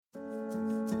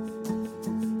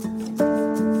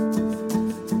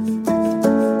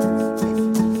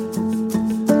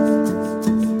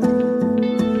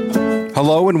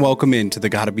Hello and welcome into the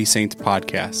Gotta Be Saints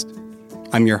podcast.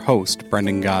 I'm your host,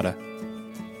 Brendan Gotta.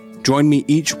 Join me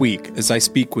each week as I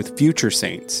speak with future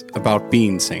saints about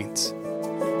being saints.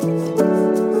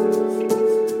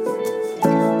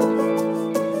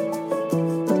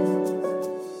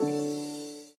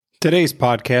 Today's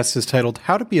podcast is titled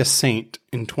How to Be a Saint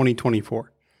in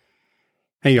 2024.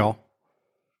 Hey y'all.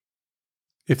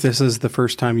 If this is the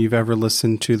first time you've ever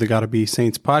listened to the Gotta Be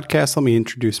Saints podcast, let me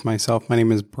introduce myself. My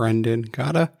name is Brendan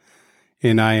Gotta,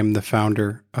 and I am the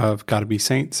founder of Gotta Be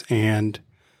Saints and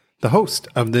the host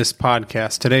of this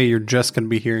podcast. Today, you're just going to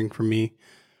be hearing from me.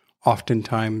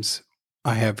 Oftentimes,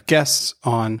 I have guests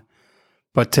on,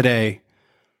 but today,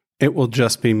 it will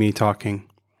just be me talking.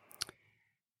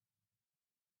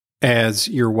 As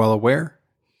you're well aware,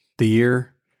 the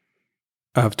year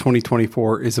of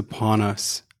 2024 is upon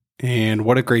us. And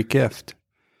what a great gift.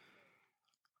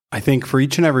 I think for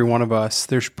each and every one of us,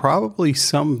 there's probably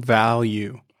some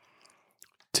value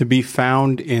to be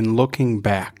found in looking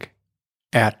back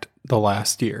at the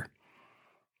last year.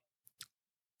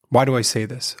 Why do I say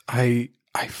this? I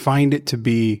find it to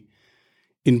be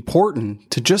important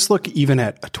to just look even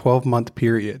at a 12-month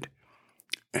period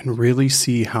and really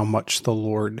see how much the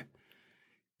Lord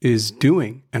is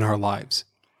doing in our lives.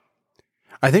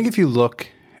 I think if you look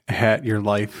at your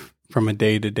life from a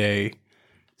day-to-day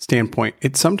standpoint,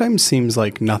 it sometimes seems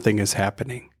like nothing is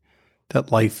happening,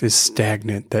 that life is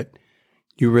stagnant, that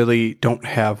you really don't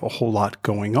have a whole lot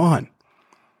going on.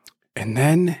 And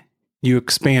then you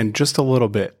expand just a little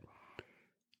bit,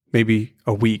 maybe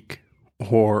a week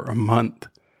or a month,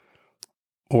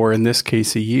 or in this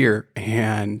case, a year,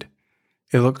 and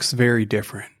it looks very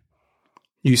different.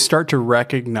 You start to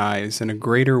recognize in a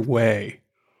greater way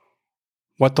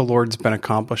what the Lord's been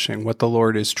accomplishing, what the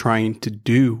Lord is trying to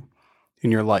do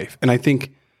in your life. And I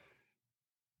think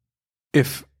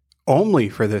if only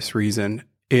for this reason,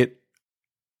 it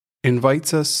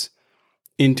invites us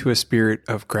into a spirit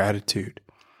of gratitude.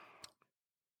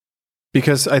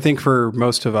 Because I think for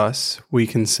most of us, we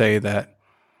can say that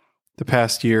the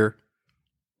past year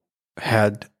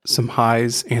had some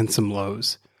highs and some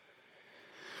lows.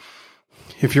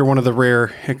 If you're one of the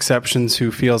rare exceptions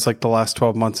who feels like the last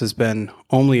 12 months has been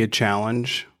only a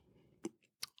challenge,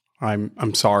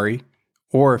 I'm sorry.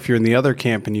 Or if you're in the other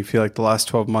camp and you feel like the last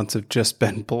 12 months have just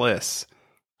been bliss,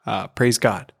 praise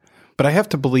God. But I have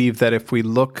to believe that if we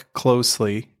look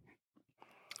closely,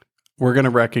 we're going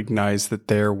to recognize that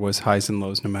there was highs and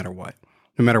lows no matter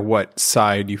what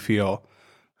side you feel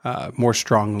more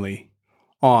strongly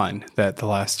on, that the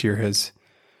last year has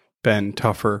been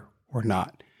tougher or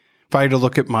not. If I had to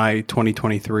look at my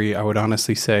 2023, I would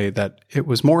honestly say that it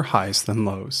was more highs than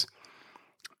lows.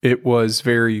 It was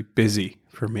very busy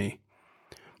for me.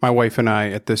 My wife and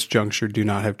I at this juncture do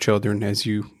not have children, as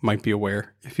you might be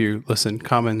aware if you listen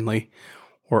commonly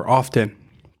or often.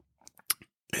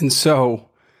 And so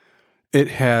it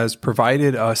has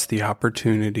provided us the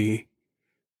opportunity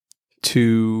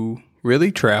to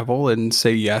really travel and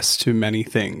say yes to many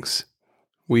things.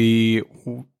 We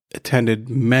attended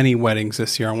many weddings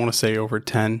this year. I want to say over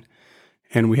 10.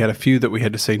 And we had a few that we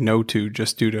had to say no to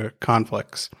just due to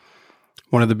conflicts.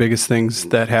 One of the biggest things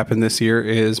that happened this year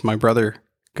is my brother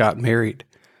got married.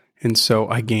 And so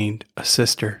I gained a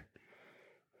sister.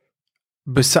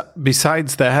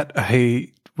 Besides that,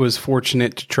 I was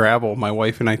fortunate to travel. My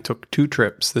wife and I took 2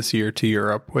 trips this year to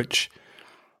Europe, which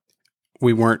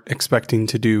we weren't expecting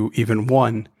to do even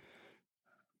one.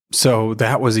 So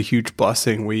that was a huge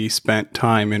blessing. We spent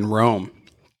time in Rome,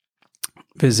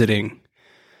 visiting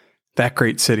that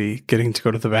great city, getting to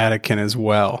go to the Vatican as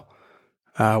well.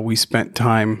 We spent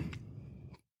time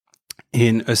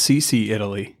in Assisi,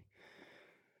 Italy.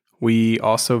 We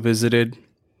also visited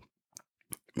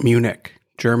Munich,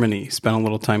 Germany, spent a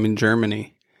little time in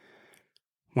Germany.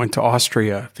 Went to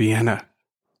Austria, Vienna.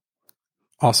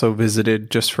 Also visited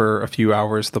just for a few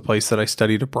hours the place that I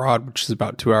studied abroad, which is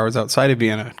about 2 hours outside of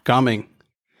Vienna, Gömming.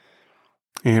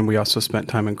 And we also spent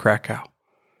time in Krakow.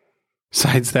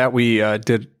 Besides that, we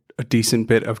did a decent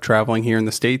bit of traveling here in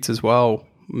the States as well.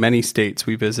 Many states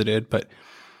we visited, but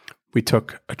we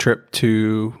took a trip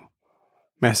to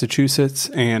Massachusetts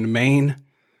and Maine.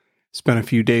 Spent a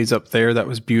few days up there. That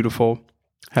was beautiful.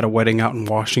 Had a wedding out in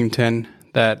Washington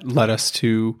that led us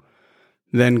to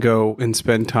then go and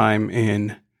spend time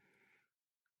in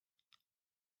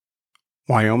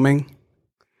Wyoming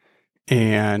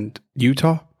and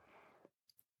Utah.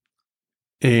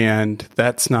 And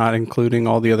that's not including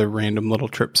all the other random little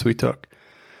trips we took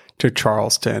to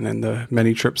Charleston and the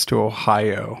many trips to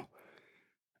Ohio.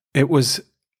 It was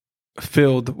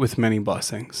filled with many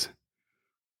blessings.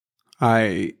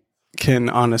 I can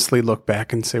honestly look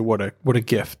back and say what a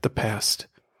gift the past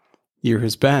year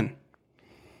has been.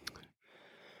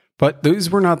 But those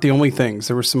were not the only things.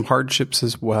 There were some hardships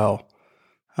as well.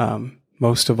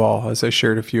 Most of all, as I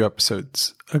shared a few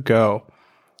episodes ago,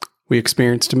 we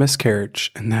experienced a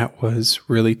miscarriage, and that was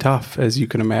really tough, as you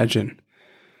can imagine.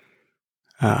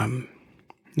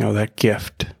 That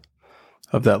gift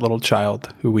of that little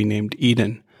child who we named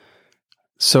Eden,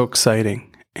 so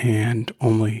exciting, and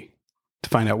only to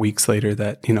find out weeks later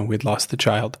that, we'd lost the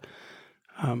child.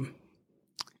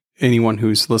 Anyone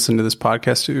who's listened to this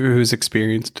podcast who's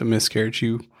experienced a miscarriage,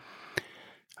 you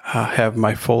have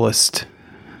my fullest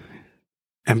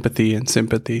empathy and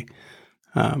sympathy.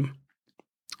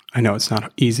 I know it's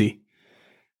not easy,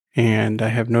 and I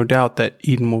have no doubt that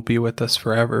Eden will be with us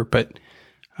forever, but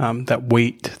that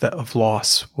weight of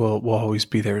loss will always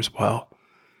be there as well.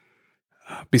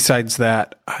 Besides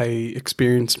that, I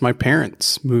experienced my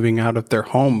parents moving out of their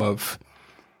home of,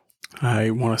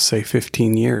 I want to say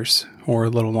 15 years or a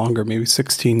little longer, maybe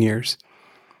 16 years.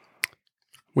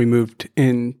 We moved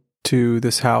into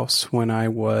this house when I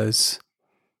was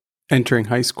entering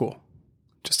high school,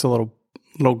 just a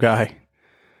little guy.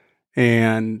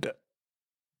 And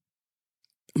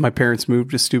my parents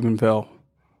moved to Steubenville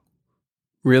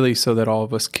really so that all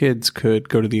of us kids could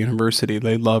go to the university.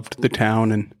 They loved the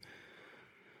town, and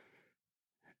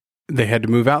they had to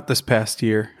move out this past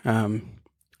year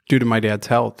due to my dad's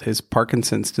health. His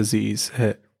Parkinson's disease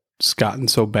has gotten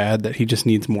so bad that he just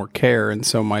needs more care. And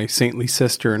so my saintly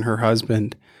sister and her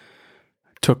husband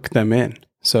took them in.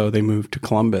 So they moved to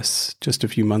Columbus just a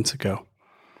few months ago.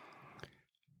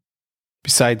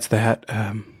 Besides that,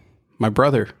 my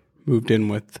brother moved in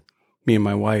with me and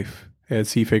my wife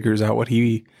as he figures out what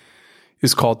he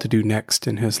is called to do next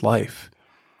in his life.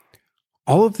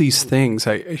 All of these things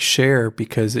I share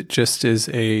because it just is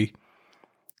a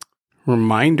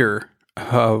reminder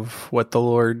of what the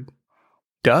Lord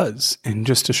does in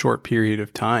just a short period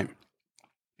of time.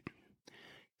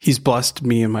 He's blessed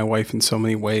me and my wife in so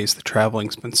many ways. The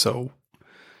traveling's been so,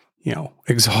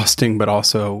 exhausting, but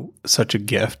also such a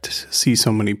gift to see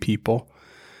so many people.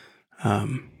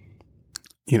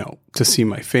 To see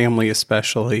my family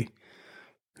especially,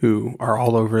 who are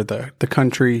all over the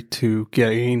country, to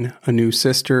gain a new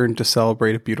sister and to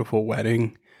celebrate a beautiful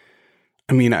wedding.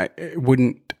 I mean, I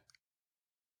wouldn't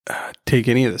take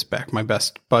any of this back. My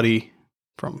best buddy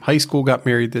from high school got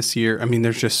married this year. I mean,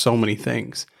 there's just so many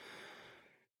things.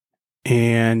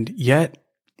 And yet,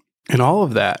 in all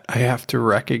of that, I have to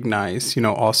recognize,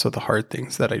 also the hard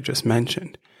things that I just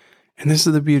mentioned. And this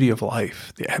is the beauty of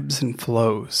life, the ebbs and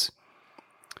flows.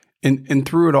 And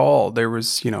through it all, there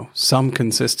was, some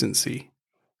consistency.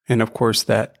 And of course,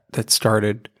 that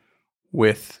started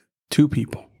with two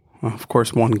people. Well, of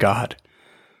course, one God.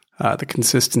 The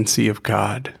consistency of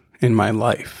God in my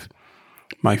life,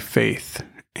 my faith,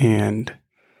 and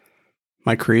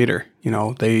my Creator.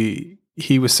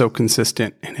 He was so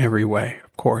consistent in every way,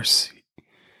 of course.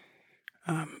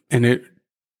 And it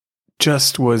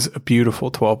just was a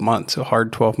beautiful 12 months, a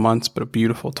hard 12 months, but a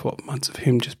beautiful 12 months of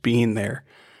Him just being there,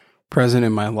 present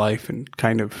in my life and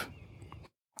kind of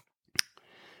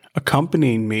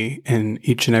accompanying me in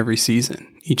each and every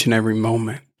season, each and every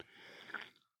moment.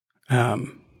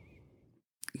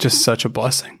 Just such a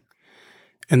blessing.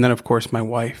 And then, of course, my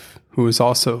wife, who was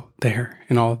also there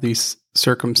in all of these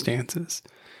circumstances,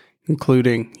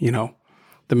 including,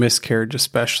 the miscarriage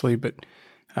especially. But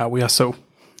we also,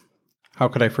 how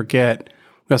could I forget,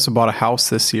 we also bought a house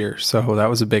this year. So that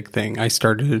was a big thing. I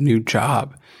started a new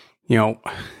job.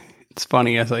 It's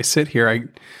funny, as I sit here, I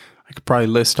could probably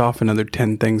list off another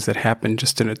 10 things that happened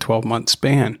just in a 12-month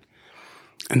span.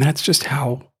 And that's just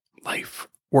how life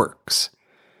works.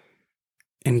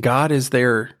 And God is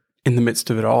there in the midst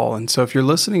of it all. And so if you're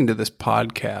listening to this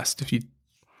podcast,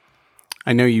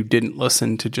 I know you didn't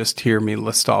listen to just hear me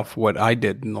list off what I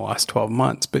did in the last 12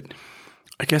 months, but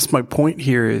I guess my point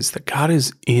here is that God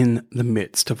is in the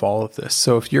midst of all of this.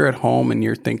 So if you're at home and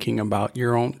you're thinking about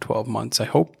your own 12 months, I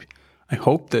hope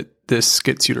that this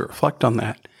gets you to reflect on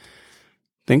that.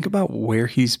 Think about where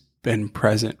He's been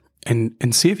present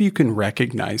and see if you can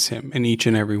recognize Him in each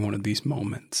and every one of these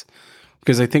moments.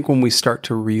 Because I think when we start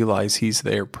to realize He's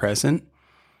there present,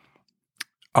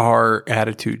 our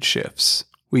attitude shifts.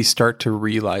 We start to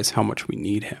realize how much we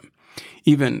need Him.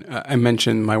 Even, I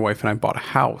mentioned my wife and I bought a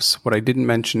house. What I didn't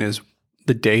mention is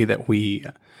the day that we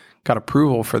got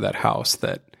approval for that house,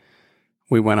 that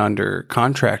we went under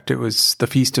contract. It was the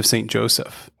Feast of St.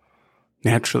 Joseph.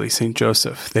 Naturally, St.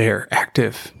 Joseph, they're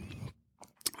active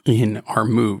in our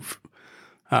move,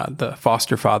 the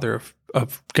foster father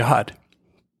of God.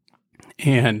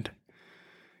 And,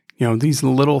 These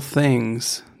little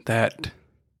things that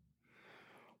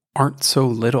aren't so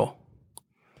little.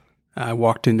 I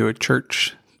walked into a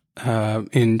church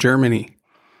in Germany,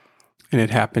 and it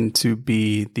happened to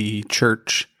be the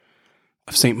Church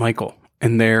of St. Michael,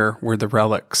 and there were the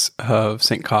relics of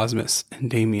St. Cosmas and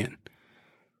Damien.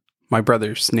 My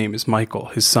brother's name is Michael.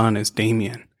 His son is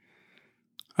Damien.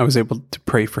 I was able to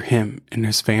pray for him and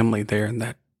his family there in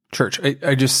that church.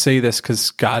 I just say this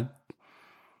because God,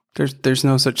 there's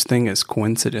no such thing as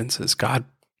coincidences. God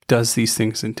does these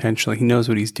things intentionally. He knows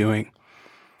what he's doing.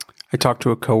 I talked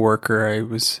to a coworker. I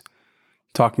was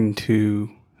talking to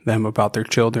them about their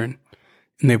children,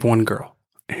 and they have one girl,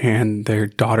 and their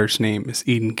daughter's name is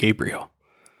Eden Gabriel.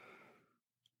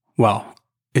 Well,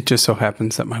 it just so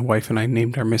happens that my wife and I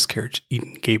named our miscarriage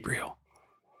Eden Gabriel.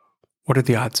 What are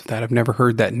the odds of that? I've never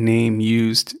heard that name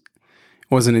used. It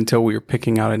wasn't until we were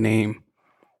picking out a name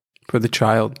for the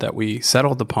child that we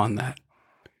settled upon that.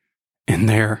 And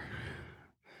there,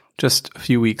 just a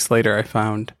few weeks later, I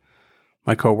found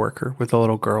my coworker with a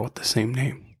little girl with the same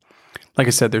name. Like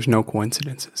I said, there's no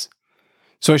coincidences.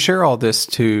 So I share all this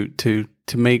to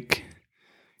make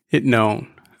it known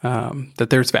that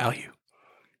there's value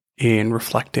in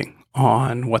reflecting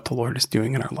on what the Lord is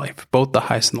doing in our life, both the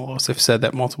highs and the lows. I've said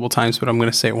that multiple times, but I'm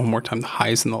going to say it one more time, the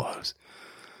highs and the lows.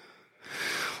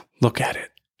 Look at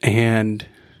it and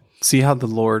see how the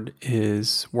Lord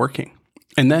is working.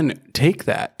 And then take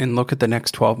that and look at the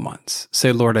next 12 months.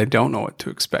 Say, Lord, I don't know what to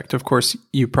expect. Of course,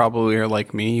 you probably are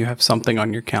like me. You have something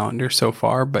on your calendar so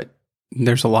far, but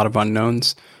there's a lot of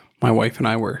unknowns. My wife and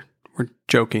I were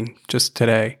joking just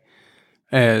today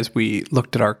as we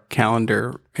looked at our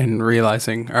calendar and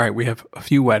realizing, all right, we have a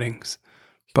few weddings,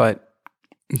 but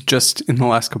just in the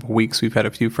last couple of weeks, we've had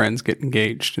a few friends get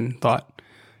engaged and thought,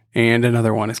 and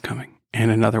another one is coming,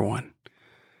 and another one.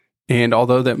 And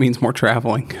although that means more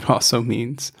traveling, it also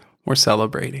means more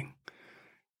celebrating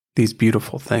these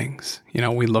beautiful things.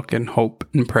 We look and hope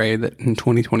and pray that in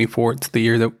 2024, it's the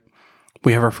year that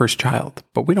we have our first child,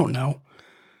 but we don't know.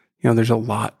 There's a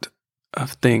lot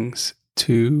of things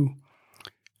to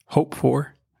hope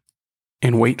for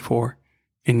and wait for,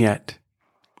 and yet,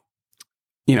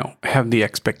 have the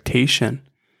expectation,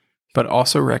 but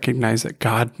also recognize that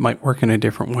God might work in a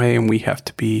different way, and we have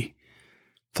to be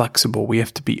flexible. We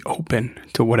have to be open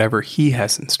to whatever he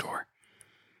has in store.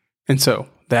 And so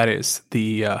that is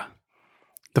the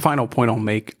final point I'll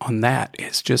make on that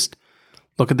is just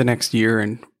look at the next year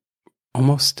and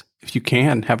almost, if you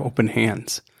can, have open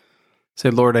hands. Say,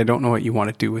 Lord, I don't know what you want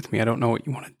to do with me. I don't know what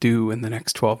you want to do in the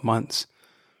next 12 months,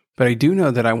 but I do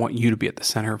know that I want you to be at the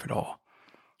center of it all.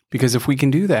 Because if we can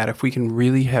do that, if we can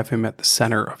really have him at the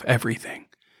center of everything,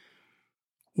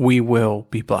 we will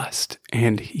be blessed,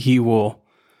 and he will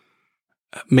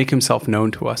make himself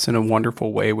known to us in a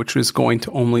wonderful way, which is going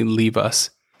to only leave us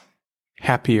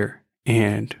happier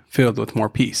and filled with more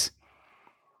peace.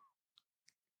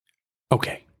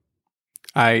 Okay.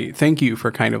 I thank you for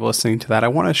kind of listening to that. I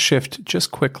want to shift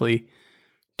just quickly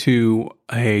to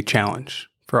a challenge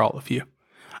for all of you.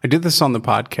 I did this on the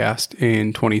podcast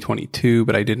in 2022,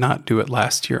 but I did not do it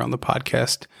last year on the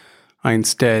podcast. I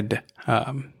instead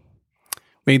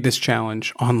made this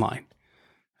challenge online,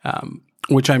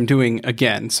 which I'm doing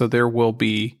again. So there will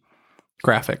be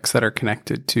graphics that are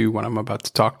connected to what I'm about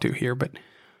to talk to here. But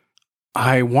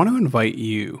I want to invite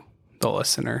you, the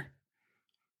listener,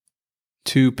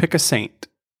 to pick a saint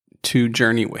to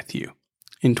journey with you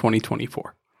in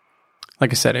 2024.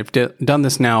 Like I said, I've done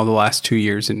this now the last 2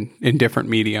 years in different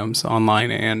mediums,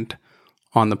 online and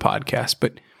on the podcast.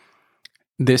 But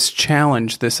this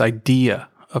challenge, this idea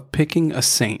of picking a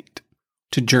saint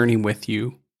to journey with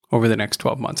you over the next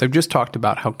 12 months. I've just talked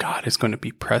about how God is going to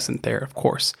be present there. Of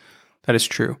course, that is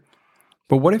true.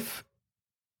 But what if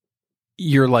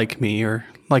you're like me or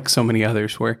like so many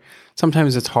others where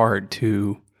sometimes it's hard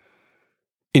to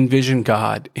envision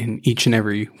God in each and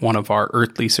every one of our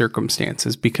earthly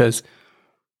circumstances because,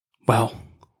 well,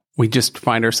 we just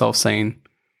find ourselves saying,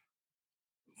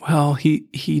 well, he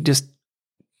just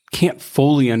can't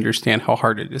fully understand how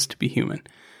hard it is to be human.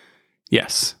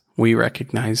 Yes, we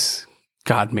recognize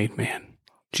God made man.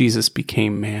 Jesus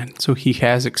became man. So he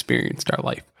has experienced our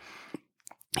life.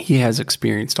 He has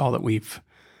experienced all that we've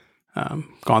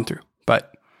gone through.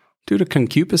 But due to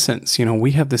concupiscence,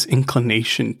 we have this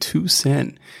inclination to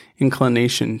sin,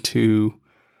 inclination to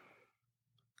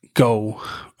go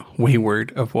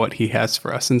wayward of what he has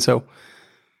for us. And so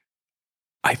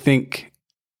I think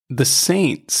the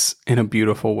saints, in a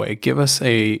beautiful way, give us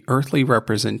a earthly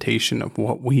representation of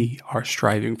what we are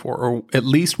striving for, or at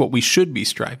least what we should be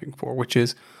striving for, which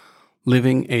is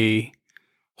living a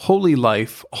holy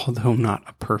life, although not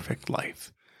a perfect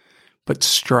life. but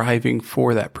striving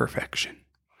for that perfection.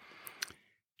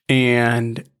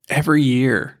 And every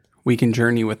year we can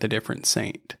journey with a different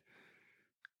saint.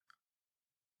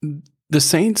 The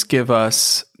saints give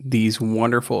us these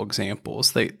wonderful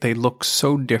examples. They look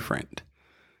so different,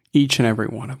 each and every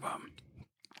one of them.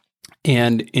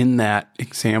 And in that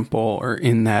example, or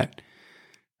in that,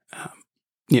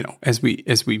 as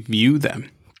we view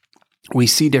them, we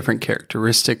see different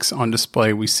characteristics on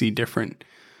display. We see different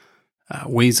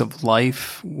ways of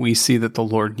life. We see that the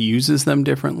Lord uses them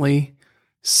differently.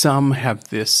 Some have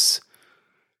this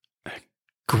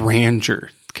grandeur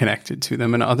connected to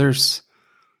them, and others,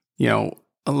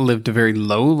 lived a very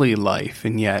lowly life,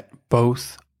 and yet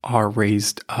both are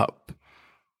raised up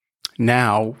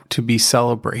now to be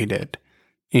celebrated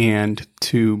and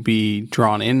to be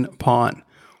drawn in upon.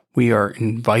 We are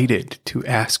invited to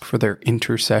ask for their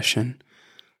intercession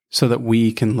so that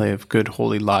we can live good,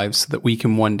 holy lives, so that we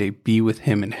can one day be with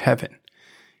Him in heaven.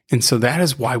 And so that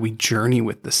is why we journey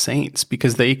with the saints,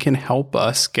 because they can help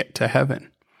us get to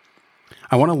heaven.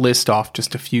 I want to list off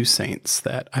just a few saints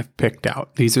that I've picked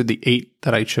out. These are the 8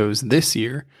 that I chose this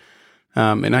year.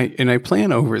 And I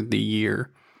plan over the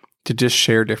year to just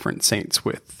share different saints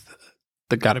with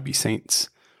the Gotta Be Saints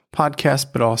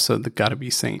podcast, but also the Gotta Be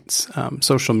Saints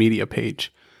social media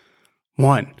page.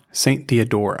 1, Saint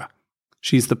Theodora.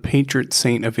 She's the patron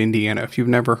saint of Indiana. If you've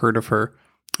never heard of her,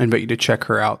 I invite you to check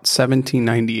her out.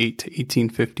 1798 to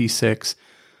 1856.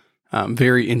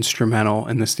 Very instrumental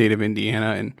in the state of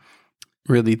Indiana and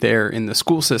really there in the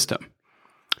school system.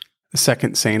 The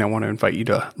second saint I want to invite you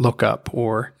to look up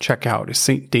or check out is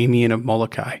Saint Damien of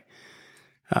Molokai.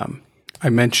 I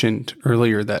mentioned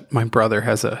earlier that my brother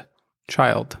has a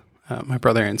child. My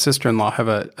brother and sister-in-law have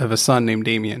a son named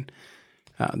Damien.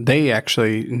 They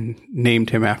actually named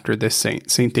him after this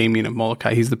saint, Saint Damien of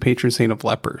Molokai. He's the patron saint of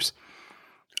lepers.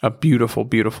 A beautiful,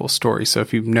 beautiful story. So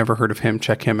if you've never heard of him,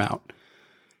 check him out.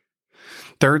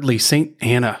 Thirdly, Saint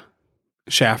Anna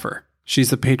Schaffer. She's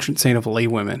the patron saint of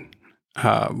laywomen.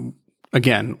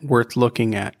 Again, worth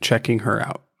looking at, checking her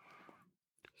out.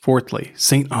 Fourthly,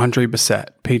 Saint Andre Bessette,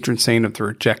 patron saint of the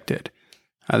rejected.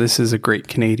 This is a great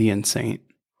Canadian saint.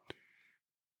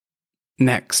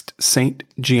 Next, Saint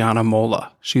Gianna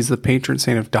Molla. She's the patron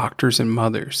saint of doctors and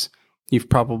mothers. You've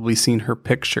probably seen her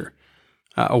picture.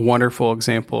 A wonderful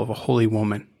example of a holy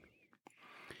woman.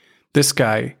 This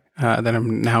guy that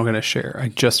I'm now going to share, I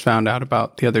just found out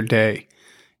about the other day,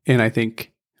 and I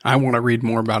think I want to read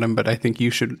more about him, but I think you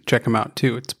should check him out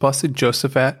too. It's Blessed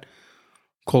Josaphat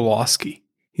Kowalski.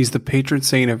 He's the patron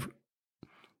saint of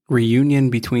reunion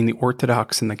between the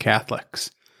Orthodox and the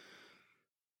Catholics.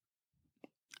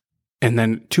 And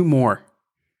then 2 more.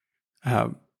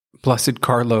 Blessed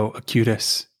Carlo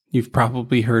Acutis. You've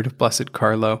probably heard of Blessed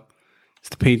Carlo. He's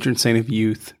the patron saint of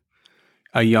youth,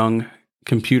 a young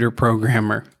computer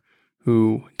programmer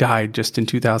who died just in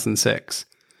 2006.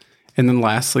 And then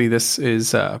lastly, this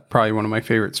is probably one of my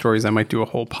favorite stories. I might do a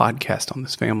whole podcast on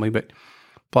this family, but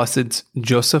Blesseds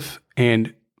Joseph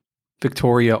and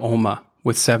Victoria Olma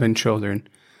with 7 children.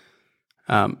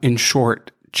 In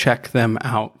short, check them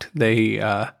out. They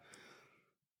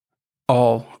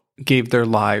all gave their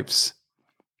lives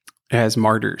as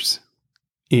martyrs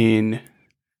in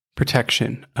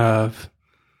protection of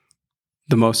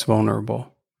the most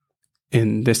vulnerable.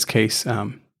 In this case,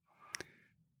 the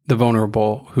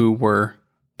vulnerable who were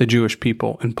the Jewish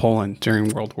people in Poland during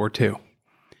World War II.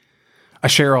 I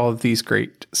share all of these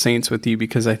great saints with you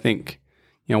because I think,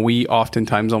 we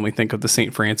oftentimes only think of the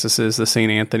St. Francises, the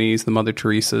St. Anthony's, the Mother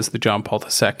Teresa's, the John Paul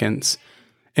II's,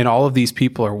 and all of these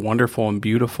people are wonderful and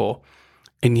beautiful,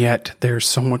 and yet there's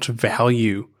so much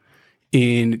value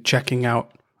in checking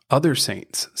out other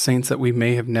saints that we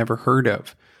may have never heard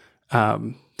of,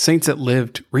 saints that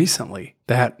lived recently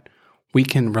that we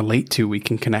can relate to, we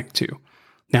can connect to.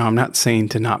 Now, I'm not saying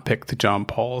to not pick the John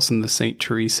Pauls and the St.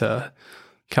 Teresa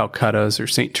Calcuttas or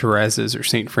St. Teresa's or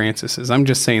St. Francis's. I'm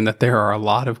just saying that there are a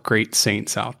lot of great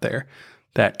saints out there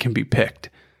that can be picked,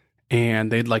 and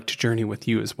they'd like to journey with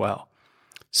you as well.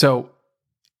 So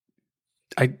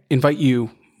I invite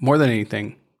you, more than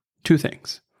anything, 2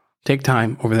 things. Take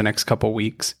time over the next couple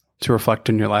weeks to reflect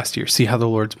on your last year, see how the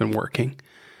Lord's been working,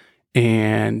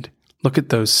 and look at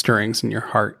those stirrings in your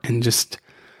heart and just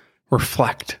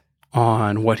reflect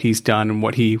on what He's done and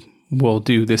what He will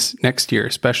do this next year,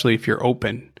 especially if you're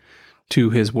open to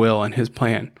His will and His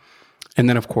plan. And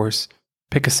then, of course,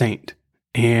 pick a saint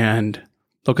and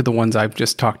look at the ones I've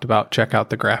just talked about. Check out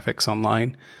the graphics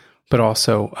online, but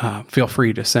also feel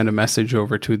free to send a message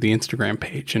over to the Instagram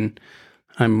page, and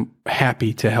I'm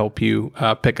happy to help you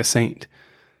pick a saint.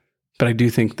 But I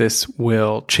do think this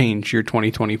will change your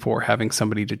 2024, having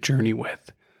somebody to journey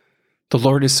with. The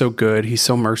Lord is so good. He's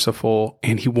so merciful,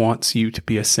 and he wants you to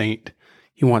be a saint.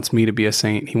 He wants me to be a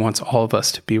saint. He wants all of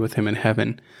us to be with him in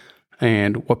heaven.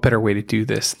 And what better way to do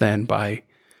this than by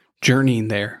journeying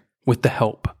there with the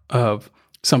help of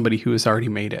somebody who has already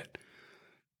made it.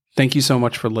 Thank you so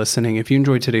much for listening. If you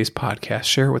enjoyed today's podcast,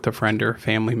 share it with a friend or a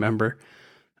family member.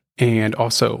 And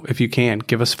also, if you can,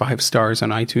 give us 5 stars on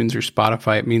iTunes or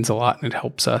Spotify. It means a lot and it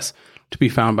helps us to be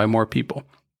found by more people.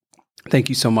 Thank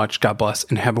you so much. God bless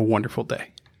and have a wonderful day.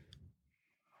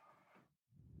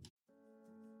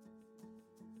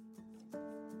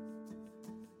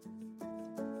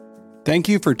 Thank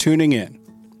you for tuning in.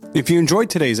 If you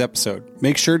enjoyed today's episode,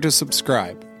 make sure to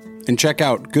subscribe and check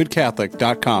out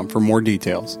goodcatholic.com for more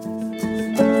details.